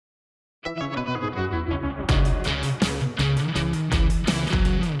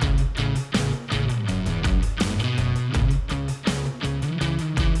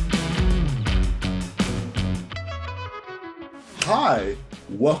Hi,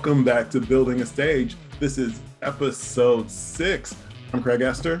 welcome back to Building a Stage. This is episode 6. I'm Craig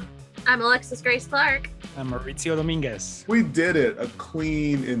Esther. I'm Alexis Grace Clark. I'm Maurizio Dominguez. We did it, a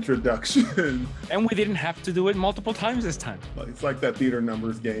clean introduction. And we didn't have to do it multiple times this time. It's like that theater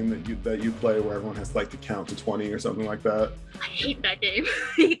numbers game that you play where everyone has to count to 20 or something like that. I hate that game.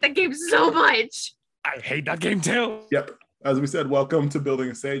 I hate that game so much. I hate that game too. Yep. As we said, welcome to Building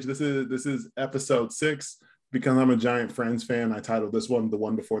a Stage. This is episode 6. Because I'm a giant Friends fan, I titled this one The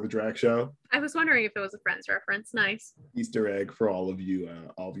One Before the Drag Show. I was wondering if it was a Friends reference. Nice. Easter egg for all of you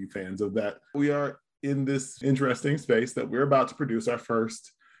fans of that. We are in this interesting space that we're about to produce our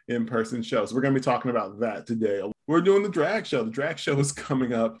first in-person show. So we're going to be talking about that today. We're doing the drag show. The drag show is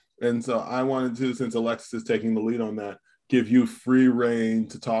coming up. And so I wanted to, since Alexis is taking the lead on that, give you free reign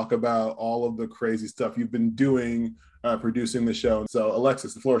to talk about all of the crazy stuff you've been doing, producing the show. So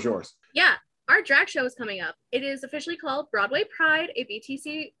Alexis, the floor is yours. Yeah. Our drag show is coming up. It is officially called Broadway Pride, a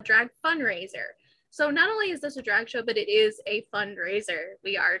BTC drag fundraiser. So not only is this a drag show, but it is a fundraiser.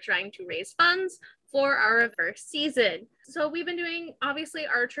 We are trying to raise funds for our first season. So we've been doing, obviously,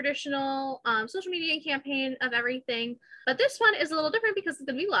 our traditional social media campaign of everything. But this one is a little different because it's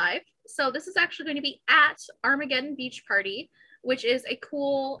going to be live. So this is actually going to be at Armageddon Beach Party, which is a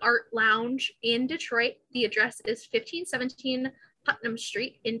cool art lounge in Detroit. The address is 1517 Putnam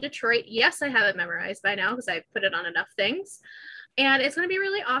Street in Detroit. Yes, I have it memorized by now because I've put it on enough things. And it's going to be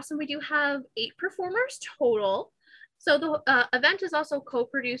really awesome. We do have 8 performers total. So the event is also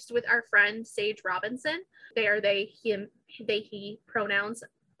co-produced with our friend Sage Robinson. They are they, him, they, he pronouns.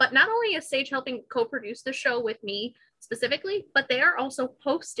 But not only is Sage helping co-produce the show with me specifically, but they are also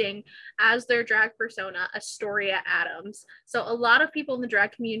hosting as their drag persona, Astoria Adams. So a lot of people in the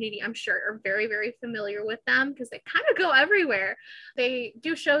drag community, I'm sure, are very, very familiar with them because they kind of go everywhere. They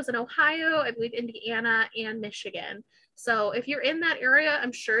do shows in Ohio, I believe Indiana, and Michigan. So if you're in that area,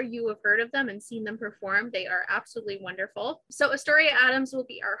 I'm sure you have heard of them and seen them perform. They are absolutely wonderful. So Astoria Adams will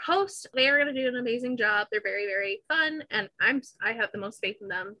be our host. They are going to do an amazing job. They're very, very fun, and I have the most faith in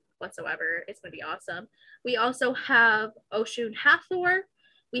them whatsoever. It's going to be awesome. We also have Oshun Hathor.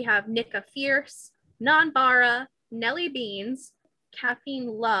 We have Nika Fierce, Nanbara, Nelly Beans, Caffeine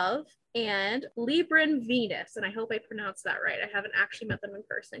Love, and Libran Venus. And I hope I pronounced that right. I haven't actually met them in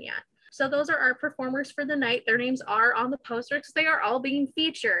person yet. So those are our performers for the night. Their names are on the poster because they are all being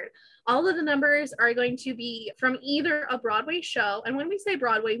featured. All of the numbers are going to be from either a Broadway show. And when we say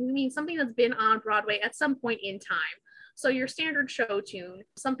Broadway, we mean something that's been on Broadway at some point in time. So your standard show tune,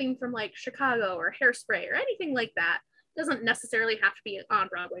 something from like Chicago or Hairspray or anything like that, doesn't necessarily have to be on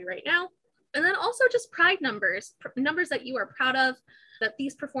Broadway right now. And then also just pride numbers that you are proud of, that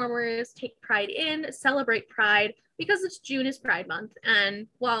these performers take pride in, celebrate pride, because it's June is Pride Month. And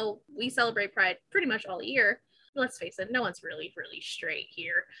while we celebrate pride pretty much all year, let's face it, no one's really, really straight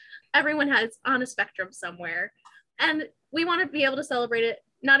here. Everyone has on a spectrum somewhere. And we want to be able to celebrate it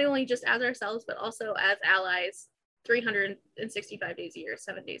not only just as ourselves, but also as allies. 365 days a year,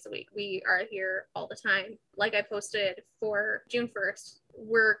 7 days a week. We are here all the time. Like I posted for June 1st,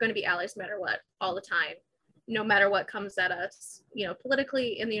 we're going to be allies no matter what, all the time, no matter what comes at us,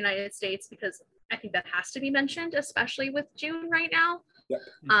 politically in the United States, because I think that has to be mentioned, especially with June right now. Yep.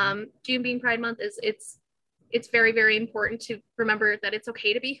 June being Pride Month it's very, very important to remember that it's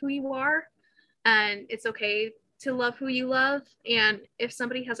okay to be who you are, and it's okay to love who you love. And if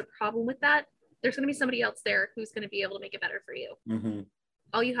somebody has a problem with that, there's going to be somebody else there who's going to be able to make it better for you. Mm-hmm.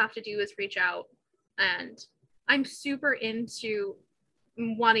 All you have to do is reach out. And I'm super into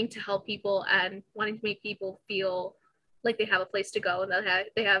wanting to help people and wanting to make people feel like they have a place to go and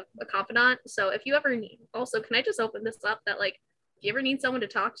that they have a confidant. So if you ever need, also, can I just open this up that if you ever need someone to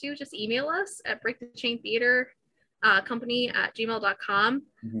talk to, just email us at breakthechaintheater.company@gmail.com.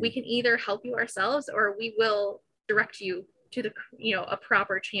 Mm-hmm. We can either help you ourselves or we will direct you to the a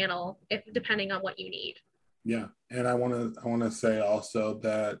proper channel depending on what you need. Yeah, and I want to say also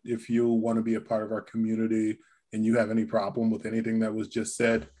that if you want to be a part of our community and you have any problem with anything that was just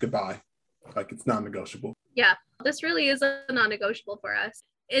said, goodbye. It's non-negotiable. Yeah, this really is a non-negotiable for us.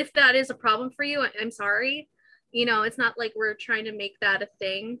 If that is a problem for you, I'm sorry. It's not like we're trying to make that a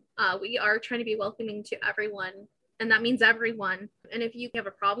thing. We are trying to be welcoming to everyone, and that means everyone. And if you have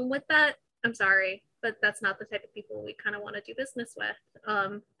a problem with that, I'm sorry, but that's not the type of people we kind of want to do business with.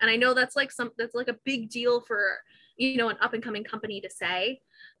 And I know that's a big deal for, an up and coming company to say,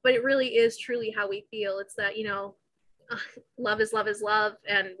 but it really is truly how we feel. It's that, love is love is love,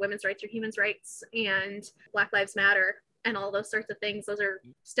 and women's rights are human rights, and Black Lives Matter, and all those sorts of things. Those are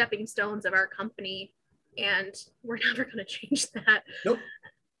stepping stones of our company, and we're never going to change that. Nope.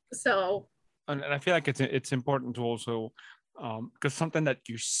 So. And I feel like it's important to also Because something that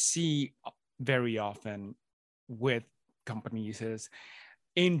you see very often with companies is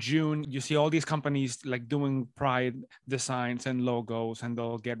in June, you see all these companies like doing Pride designs and logos, and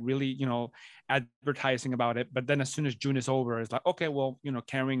they'll get really, advertising about it. But then as soon as June is over, it's like, okay, well,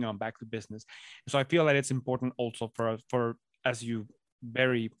 carrying on back to business. So I feel that it's important also for as you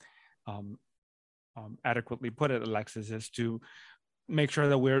very adequately put it, Alexis, is to make sure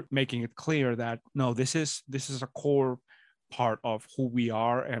that we're making it clear that no, this is a core part of who we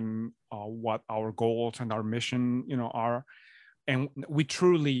are and what our goals and our mission, are. And we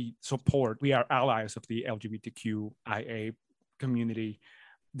truly support, we are allies of the LGBTQIA community.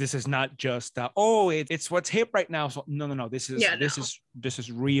 This is not just, it's what's hip right now. So no, this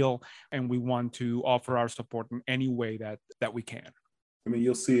is real. And we want to offer our support in any way that we can. I mean,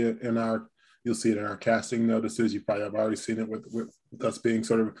 you'll see it in our casting notices. You probably have already seen it with us being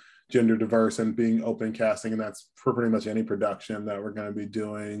sort of gender diverse and being open casting. And that's for pretty much any production that we're going to be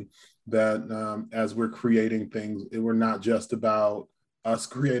doing. That as we're creating things, we're not just about us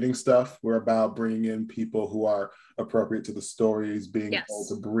creating stuff. We're about bringing in people who are appropriate to the stories, being able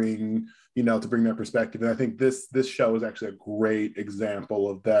to bring, to bring their perspective. And I think this show is actually a great example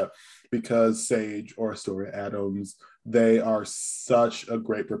of that, because Sage or Astoria Adams, they are such a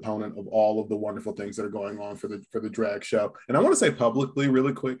great proponent of all of the wonderful things that are going on for the drag show. And I want to say publicly,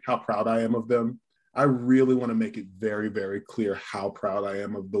 really quick, how proud I am of them. I really want to make it very, very clear how proud I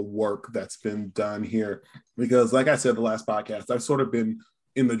am of the work that's been done here. Because like I said, the last podcast, I've sort of been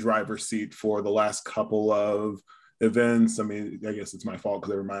in the driver's seat for the last couple of events. I mean, I guess it's my fault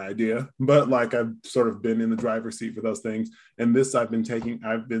because they were my idea, but like I've sort of been in the driver's seat for those things. And this I've been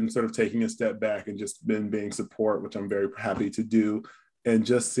sort of taking a step back and just been being support, which I'm very happy to do. And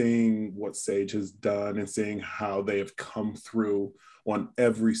just seeing what Sage has done and seeing how they have come through on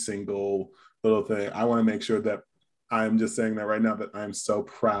every single little thing. I want to make sure that I'm just saying that right now, that I'm so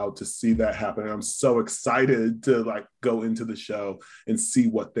proud to see that happen. And I'm so excited to like go into the show and see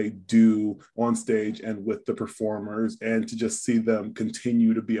what they do on stage and with the performers, and to just see them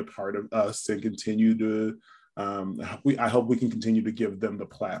continue to be a part of us and continue to, I hope we can continue to give them the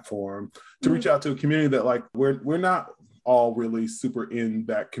platform to reach out to a community that like, we're not all really super in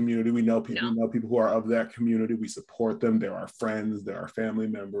that community. We know people, we know people who are of that community. We support them. They're our friends, they're our family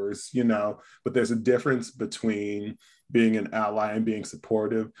members, but there's a difference between being an ally and being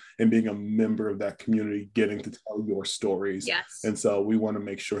supportive and being a member of that community, getting to tell your stories. Yes. And so we want to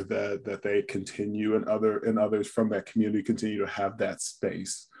make sure that they continue, and others from that community continue to have that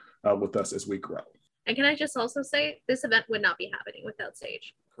space with us as we grow. And can I just also say, this event would not be happening without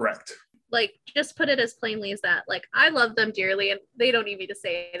Sage. Correct. Like, just put it as plainly as that. Like, I love them dearly, and they don't need me to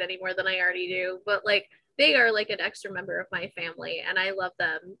say it any more than I already do, but like, they are like an extra member of my family, and I love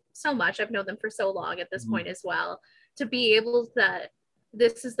them so much. I've known them for so long at this point as well. To be able to,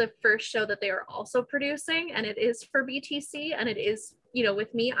 this is the first show that they are also producing, and it is for BTC, and it is,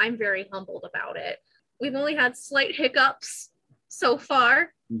 with me, I'm very humbled about it. We've only had slight hiccups so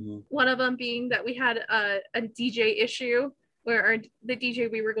far. One of them being that we had a DJ issue where the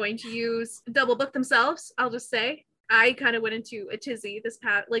DJ we were going to use double booked themselves. I'll just say I kind of went into a tizzy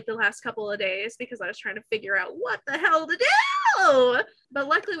the last couple of days, because I was trying to figure out what the hell to do. But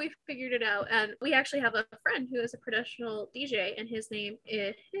luckily we figured it out, and we actually have a friend who is a professional DJ, and his name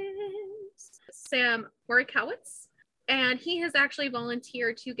is Sam Morikowitz, and he has actually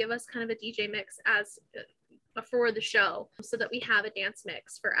volunteered to give us kind of a DJ mix as for the show, so that we have a dance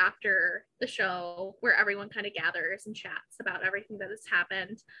mix for after the show where everyone kind of gathers and chats about everything that has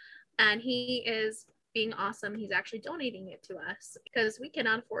happened. And he is being awesome. He's actually donating it to us because we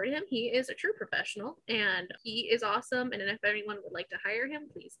cannot afford him. He is a true professional, and he is awesome. And if anyone would like to hire him,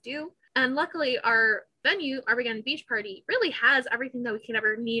 please do. And luckily our venue, Armageddon Beach Party, really has everything that we can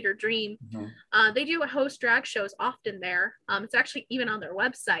ever need or dream. They do host drag shows often there. It's actually even on their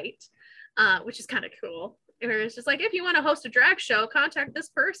website, which is kind of cool. It's just like, if you want to host a drag show, contact this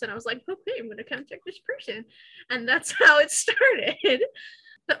person. I was like, okay, I'm going to contact this person. And that's how it started.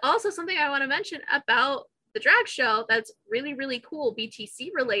 But also something I want to mention about the drag show that's really, really cool, BTC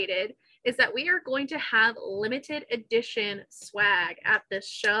related, is that we are going to have limited edition swag at this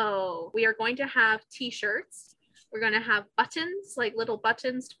show. We are going to have t-shirts. We're going to have buttons, like little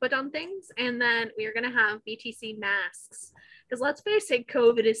buttons to put on things. And then we are going to have BTC masks. Because let's face it,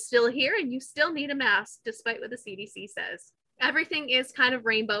 COVID is still here, and you still need a mask, despite what the CDC says. Everything is kind of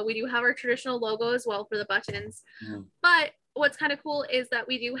rainbow. We do have our traditional logo as well for the buttons. But What's kind of cool is that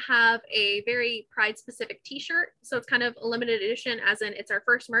we do have a very Pride specific t-shirt. So it's kind of a limited edition, as in it's our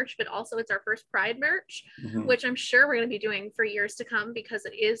first merch, but also it's our first Pride merch, which I'm sure we're going to be doing for years to come because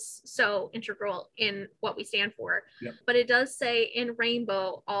it is so integral in what we stand for. Yep. But it does say in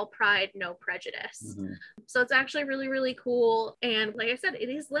rainbow, all pride, no prejudice. So it's actually really, really cool. And like I said, it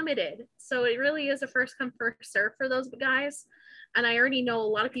is limited. So it really is a first come, first serve for those guys. And I already know a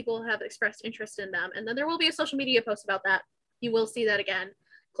lot of people have expressed interest in them. And then there will be a social media post about that. You will see that again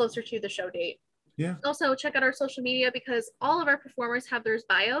closer to the show date. Yeah. Also, check out our social media because all of our performers have their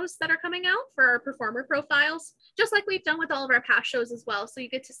bios that are coming out for our performer profiles, just like we've done with all of our past shows as well. So you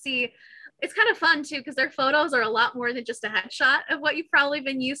get to see, it's kind of fun too, because their photos are a lot more than just a headshot of what you've probably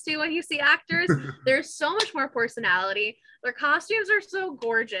been used to when you see actors. There's so much more personality. Their costumes are so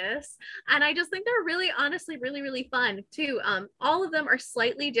gorgeous. And I just think they're really, honestly, really, really fun too. All of them are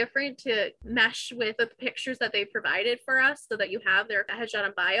slightly different to mesh with the pictures that they provided for us so that you have their headshot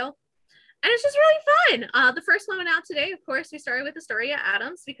and bio. And it's just really fun. The first one went out today. Of course, we started with Astoria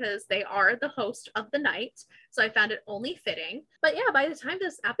Adams because they are the host of the night. So I found it only fitting. But yeah, by the time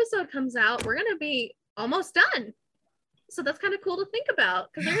this episode comes out, we're going to be almost done. So that's kind of cool to think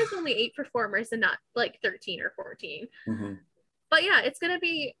about because there is only 8 performers and not like 13 or 14. But yeah, it's going to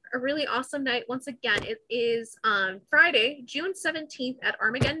be a really awesome night. Once again, it is Friday, June 17th at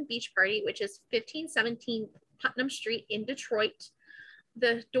Armageddon Beach Party, which is 1517 Putnam Street in Detroit.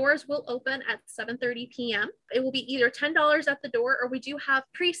 The doors will open at 7:30 p.m. It will be either $10 at the door, or we do have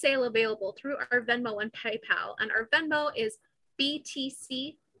pre-sale available through our Venmo and PayPal. And our Venmo is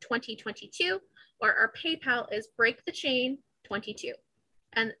BTC 2022, or our PayPal is Break the Chain 22.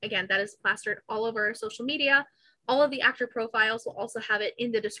 And again, that is plastered all over our social media. All of the actor profiles will also have it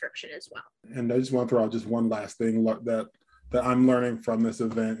in the description as well. And I just want to throw out just one last thing that I'm learning from this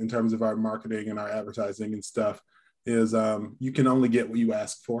event in terms of our marketing and our advertising and stuff. Is you can only get what you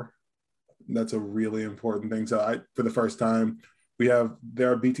ask for. That's a really important thing. So for the first time,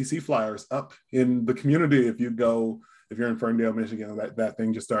 there are BTC flyers up in the community. If you're in Ferndale, Michigan, that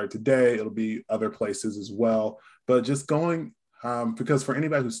thing just started today. It'll be other places as well. But just going, because for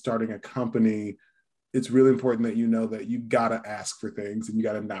anybody who's starting a company, it's really important that you know that you gotta ask for things and you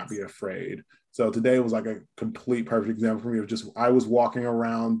gotta not be afraid. So today was like a complete perfect example for me of just, I was walking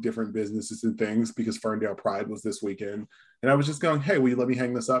around different businesses and things because Ferndale Pride was this weekend. And I was just going, hey, will you let me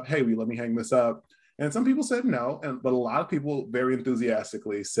hang this up? Hey, will you let me hang this up? And some people said no, but a lot of people very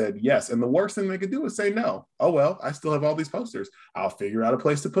enthusiastically said yes. And the worst thing they could do is say no. Oh, well, I still have all these posters. I'll figure out a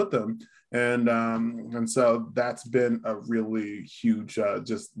place to put them. And so that's been a really huge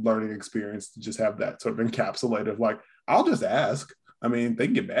just learning experience to just have that sort of encapsulated of like, I'll just ask. I mean, they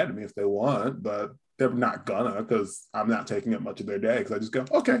can get mad at me if they want, but they're not gonna because I'm not taking up much of their day because I just go,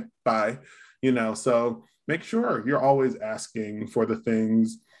 okay, bye. So make sure you're always asking for the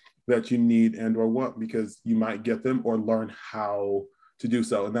things that you need and or want because you might get them or learn how to do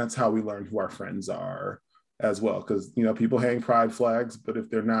so. And that's how we learn who our friends are as well. Because, people hang pride flags, but if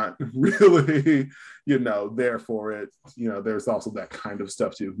they're not really, there for it, there's also that kind of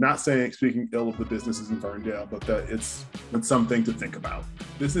stuff too. Not speaking ill of the businesses in Ferndale, but that it's something to think about.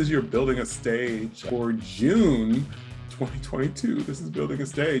 This is your building a stage for June 2022. This is building a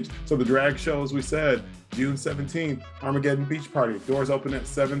stage. So the drag show, as we said, June 17th, Armageddon Beach Party. Doors open at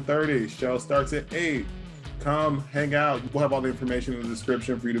 7:30. Show starts at 8. Come hang out. We'll have all the information in the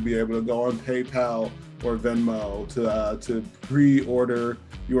description for you to be able to go on PayPal or Venmo to pre-order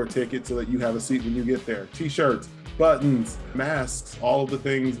your ticket so that you have a seat when you get there. T-shirts, buttons, masks, all of the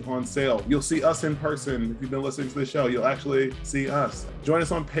things on sale. You'll see us in person. If you've been listening to the show, you'll actually see us. Join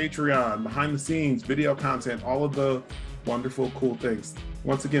us on Patreon, behind the scenes, video content, all of the wonderful, cool things.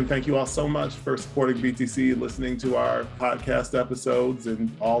 Once again, thank you all so much for supporting BTC, listening to our podcast episodes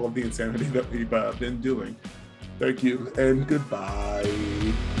and all of the insanity that we've been doing. Thank you and goodbye.